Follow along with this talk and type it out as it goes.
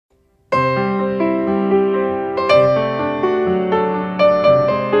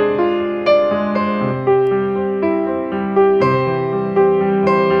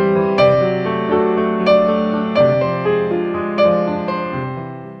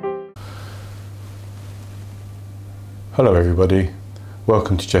Hello everybody,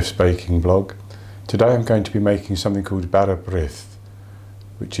 welcome to Jeff's baking blog. Today I'm going to be making something called Bara Brith,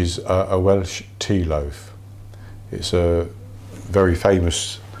 which is a Welsh tea loaf. It's a very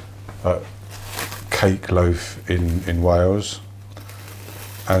famous cake loaf in Wales,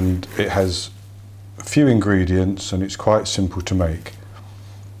 and it has a few ingredients and it's quite simple to make.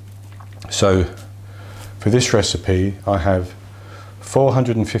 So for this recipe I have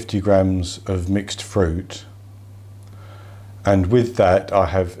 450 grams of mixed fruit, and with that I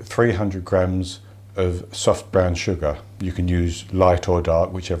have 300 grams of soft brown sugar. You can use light or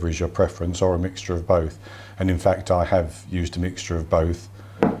dark, whichever is your preference, or a mixture of both. And in fact I have used a mixture of both,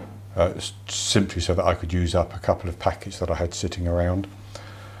 simply so that I could use up a couple of packets that I had sitting around.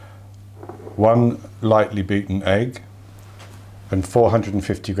 1 lightly beaten egg and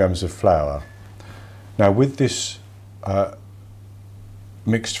 450 grams of flour. Now with this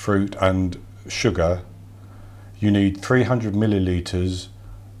mixed fruit and sugar, you need 300 millilitres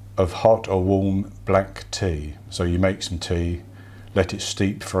of hot or warm black tea. So you make some tea, let it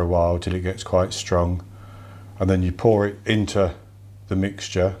steep for a while till it gets quite strong, and then you pour it into the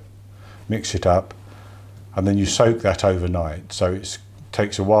mixture, mix it up, and then you soak that overnight. So it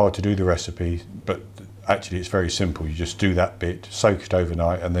takes a while to do the recipe, but actually it's very simple. You just do that bit, soak it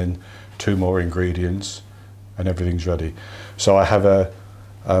overnight, and then 2 more ingredients and everything's ready. So I have a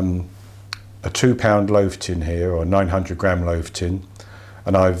 2-pound loaf tin here, or 900 gram loaf tin,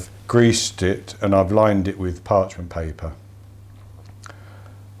 and I've greased it and I've lined it with parchment paper.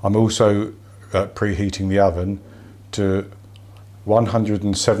 I'm also preheating the oven to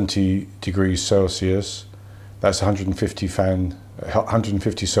 170 degrees Celsius. That's 150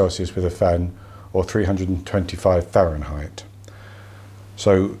 Celsius with a fan, or 325 Fahrenheit.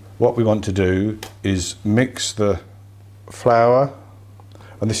 So what we want to do is mix the flour.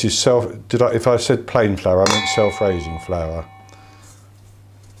 And this is if I said plain flour, I meant self-raising flour.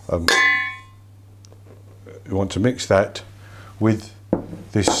 You want to mix that with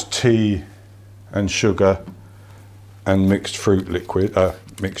this tea and sugar and mixed fruit liquid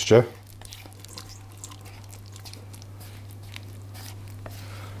mixture.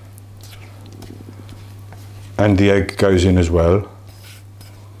 And the egg goes in as well.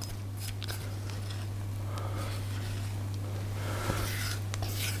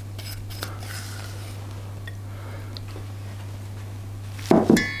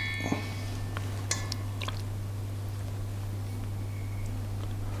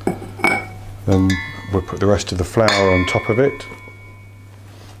 Then we'll put the rest of the flour on top of it,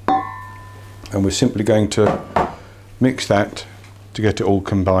 and we're simply going to mix that to get it all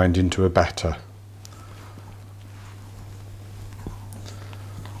combined into a batter.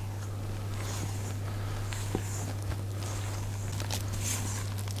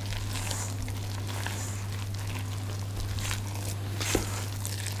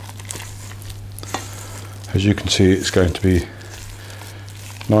 As you can see, it's going to be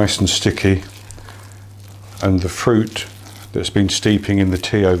nice and sticky, and the fruit that's been steeping in the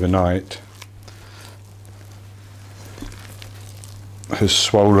tea overnight has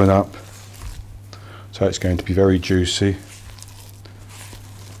swollen up, so it's going to be very juicy.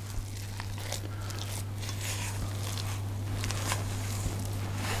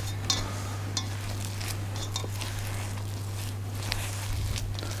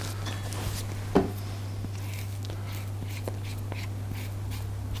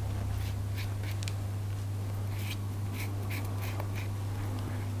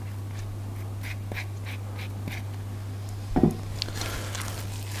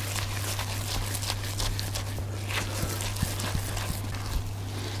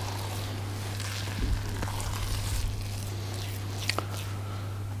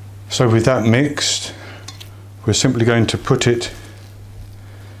 So with that mixed, we're simply going to put it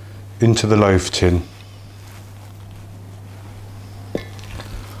into the loaf tin.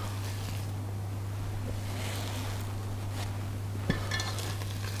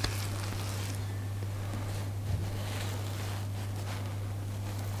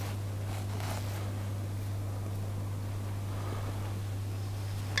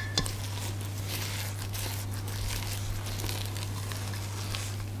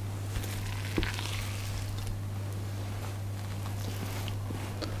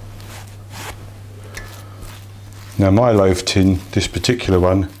 Now my loaf tin, this particular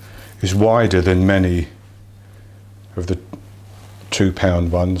one, is wider than many of the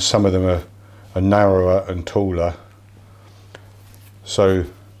 2-pound ones. Some of them are narrower and taller. So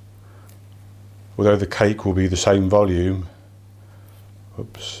although the cake will be the same volume,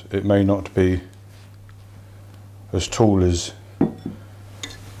 it may not be as tall as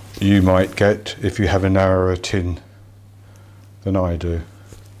you might get if you have a narrower tin than I do.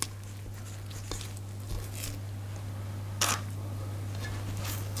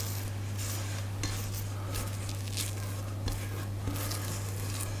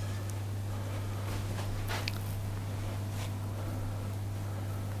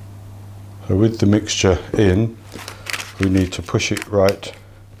 So with the mixture in, we need to push it right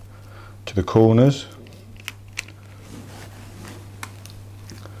to the corners.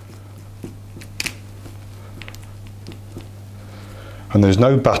 And there's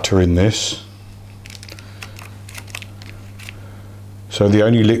no butter in this, so the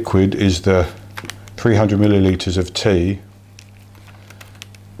only liquid is the 300 millilitres of tea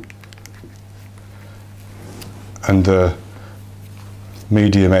and the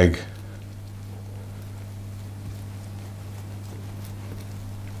medium egg.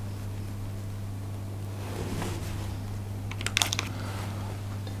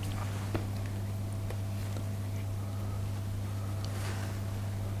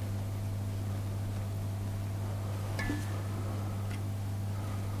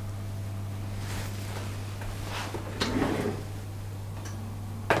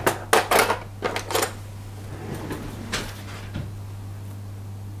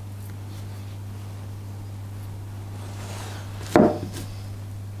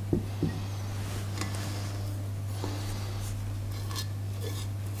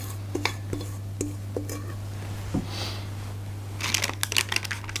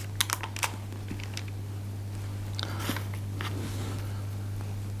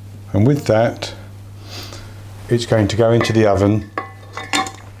 And with that, it's going to go into the oven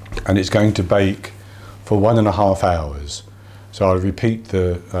and it's going to bake for 1.5 hours. So I'll repeat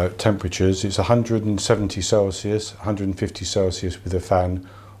the temperatures. It's 170 Celsius, 150 Celsius with a fan,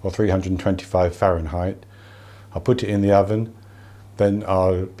 or 325 Fahrenheit. I'll put it in the oven, then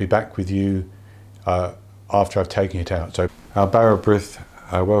I'll be back with you after I've taken it out. So our Bara Brith,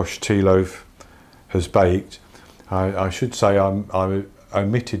 our Welsh tea loaf, has baked. I should say I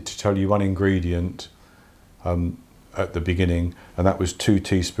omitted to tell you one ingredient at the beginning, and that was 2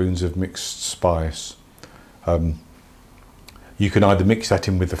 teaspoons of mixed spice. You can either mix that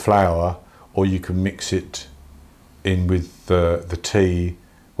in with the flour, or you can mix it in with the tea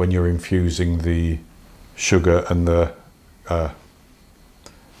when you're infusing the sugar and the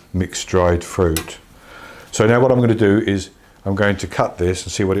mixed dried fruit. So now what I'm going to do is I'm going to cut this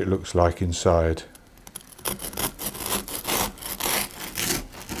and see what it looks like inside.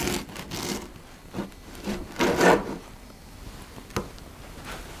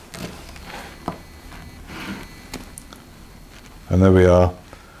 And there we are,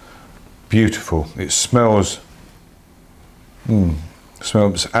 beautiful. It smells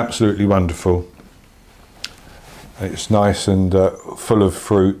absolutely wonderful. It's nice and full of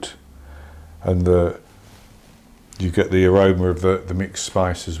fruit, and you get the aroma of the mixed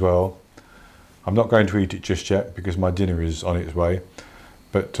spice as well. I'm not going to eat it just yet because my dinner is on its way,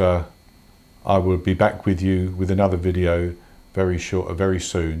 but I will be back with you with another video very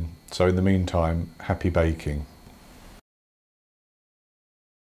soon. So in the meantime, happy baking.